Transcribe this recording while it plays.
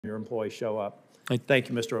your employees show up. Thank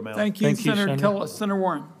you, Mr. O'Malley. Thank you, Senator Tillis. Senator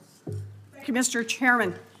Warren. Thank you, Mr.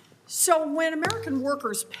 Chairman. So when American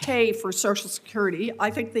workers pay for Social Security, I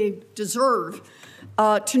think they deserve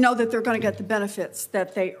to know that they're going to get the benefits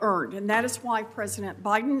that they earned. And that is why President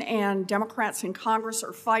Biden and Democrats in Congress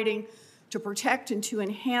are fighting to protect and to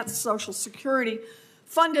enhance Social Security,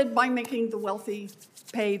 funded by making the wealthy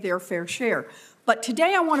pay their fair share. But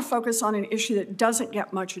today I want to focus on an issue that doesn't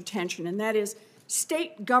get much attention, and that is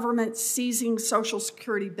state government seizing Social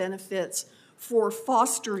Security benefits for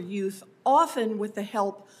foster youth, often with the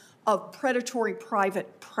help of predatory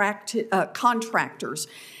private contractors.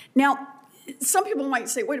 Now, some people might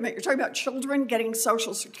say, wait a minute, you're talking about children getting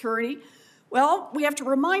Social Security? Well, we have to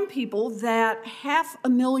remind people that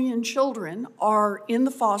 500,000 children are in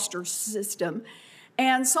the foster system,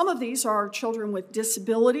 and some of these are children with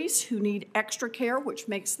disabilities who need extra care, which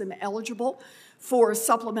makes them eligible for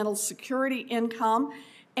supplemental security income.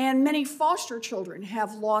 And many foster children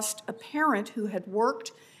have lost a parent who had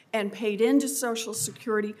worked and paid into Social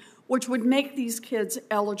Security, which would make these kids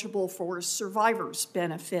eligible for survivors'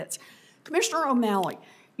 benefits. Commissioner O'Malley,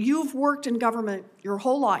 you've worked in government your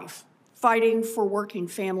whole life fighting for working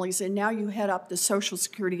families, and now you head up the Social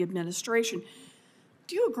Security Administration.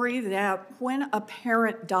 Do you agree that when a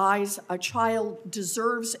parent dies, a child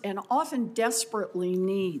deserves and often desperately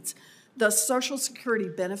needs the Social Security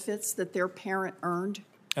benefits that their parent earned?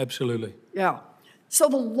 Absolutely. Yeah. So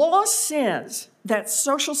the law says that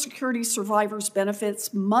Social Security survivors'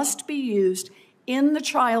 benefits must be used in the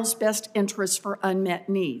child's best interest for unmet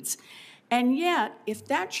needs. And yet, if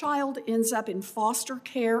that child ends up in foster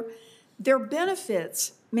care, their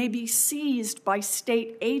benefits may be seized by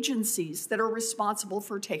state agencies that are responsible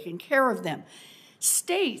for taking care of them.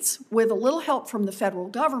 States, with a little help from the federal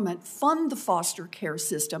government, fund the foster care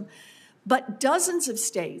system, but dozens of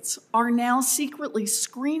states are now secretly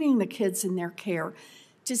screening the kids in their care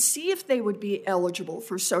to see if they would be eligible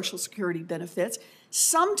for Social Security benefits,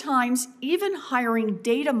 sometimes even hiring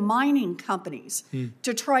data mining companies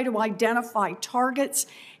to try to identify targets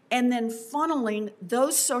and then funneling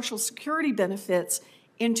those Social Security benefits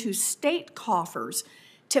into state coffers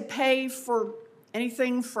to pay for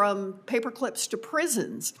anything from paper clips to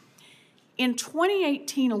prisons. In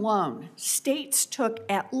 2018 alone, states took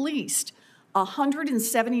at least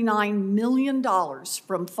 $179 million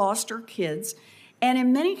from foster kids, and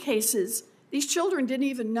in many cases, these children didn't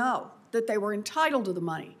even know that they were entitled to the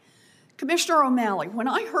money. Commissioner O'Malley, when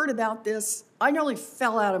I heard about this, I nearly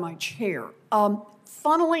fell out of my chair.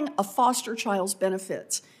 Funneling a foster child's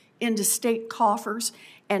benefits into state coffers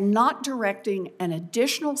and not directing an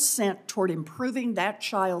additional cent toward improving that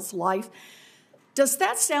child's life, does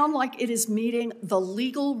that sound like it is meeting the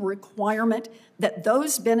legal requirement that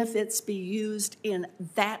those benefits be used in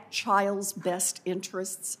that child's best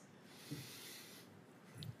interests?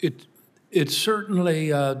 It certainly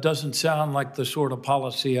doesn't sound like the sort of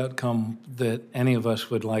policy outcome that any of us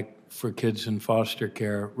would like for kids in foster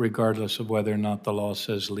care, regardless of whether or not the law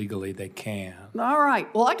says legally they can. All right.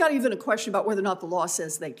 Well, I got even a question about whether or not the law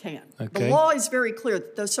says they can. Okay. The law is very clear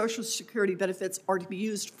that those Social Security benefits are to be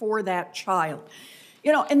used for that child.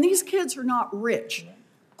 You know, and these kids are not rich.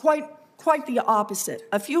 Quite the opposite.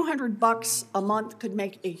 A few $100 a month could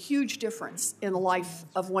make a huge difference in the life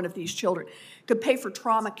of one of these children. Could pay for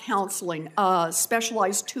trauma counseling,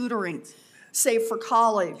 specialized tutoring, save for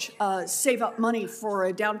college, save up money for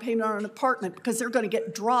a down payment on an apartment because they're going to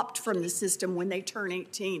get dropped from the system when they turn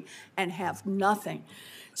 18 and have nothing.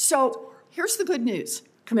 So here's the good news,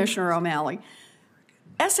 Commissioner O'Malley.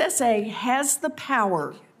 SSA has the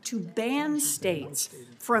power to ban states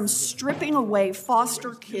from stripping away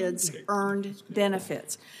foster kids' earned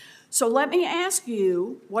benefits. So let me ask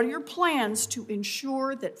you, what are your plans to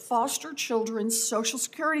ensure that foster children's Social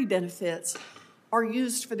Security benefits are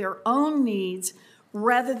used for their own needs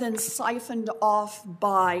rather than siphoned off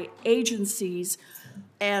by agencies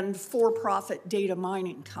and for-profit data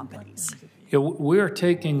mining companies? Yeah, we're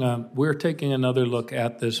taking another look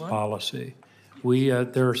at this policy.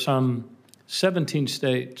 There are some 17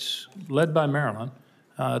 states, led by Maryland,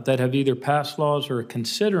 that have either passed laws or are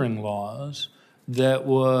considering laws that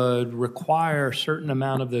would require a certain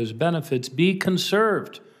amount of those benefits be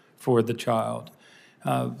conserved for the child.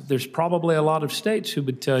 There's probably a lot of states who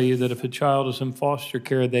would tell you that if a child is in foster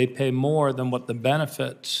care, they pay more than what the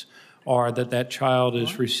benefits are that child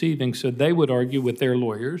is receiving. So they would argue with their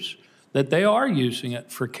lawyers that they are using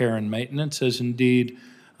it for care and maintenance, as indeed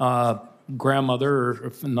grandmother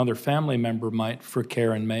or another family member might for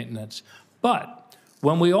care and maintenance. But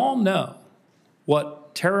when we all know what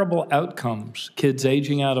what terrible outcomes kids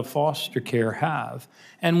aging out of foster care have.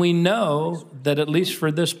 And we know that at least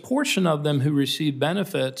for this portion of them who receive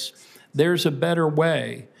benefits, there's a better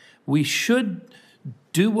way. We should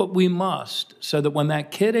do what we must so that when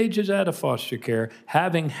that kid ages out of foster care,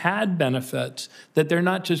 having had benefits, that they're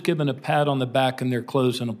not just given a pat on the back and their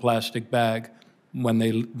clothes in a plastic bag when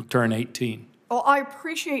they turn 18. Well, I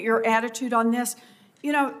appreciate your attitude on this.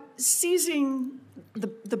 You know, seizing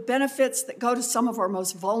the benefits that go to some of our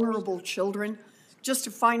most vulnerable children just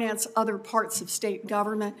to finance other parts of state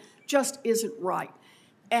government just isn't right.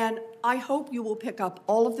 And I hope you will pick up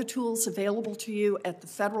all of the tools available to you at the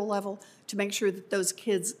federal level to make sure that those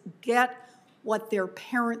kids get what their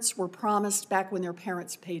parents were promised back when their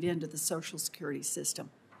parents paid into the Social Security system.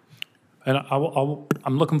 And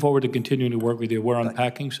I'm looking forward to continuing to work with you. We're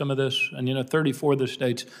unpacking some of this. And, 34 of the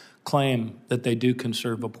states claim that they do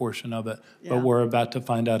conserve a portion of it. Yeah. But we're about to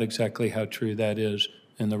find out exactly how true that is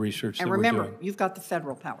in the research that we're doing. And remember, you've got the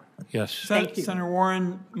federal power. Yes. Thank you. Senator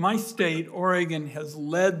Warren, my state, Oregon, has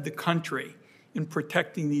led the country in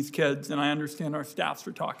protecting these kids, and I understand our staffs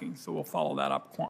are talking, so we'll follow that up